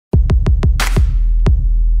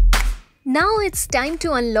Now it's time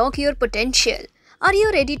to unlock your potential. Are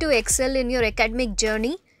you ready to excel in your academic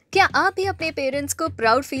journey? क्या आप भी अपने parents को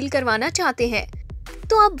proud feel करवाना चाहते हैं?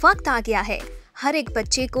 तो अब वक्त आ गया है हर एक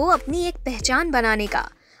बच्चे को अपनी एक पहचान बनाने का।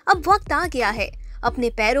 अब वक्त आ गया है अपने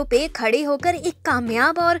पैरों पे खड़े होकर एक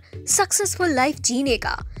कामयाब और सक्सेसफुल लाइफ जीने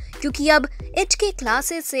का, क्योंकि अब HK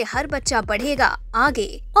क्लासेस से हर बच्चा बढ़ेगा आगे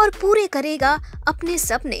और पूरे करेगा अपने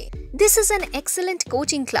सपने। This is an excellent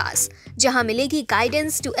coaching class जहां मिलेगी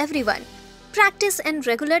guidance to everyone, practice and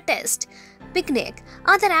regular test, picnic,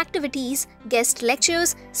 other activities, guest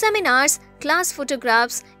lectures, seminars, class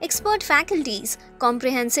photographs, expert faculties,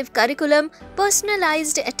 comprehensive curriculum,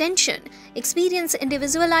 personalized attention, experience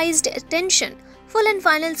individualized attention, full and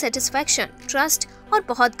final satisfaction, trust और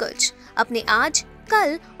बहुत कुछ। अपने आज,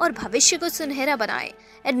 कल और भविष्य को सुनहरा बनाएं।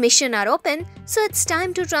 Admission are open, so it's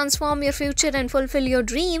time to transform your future and fulfill your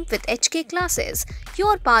dream with HK classes,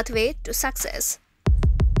 your pathway to success.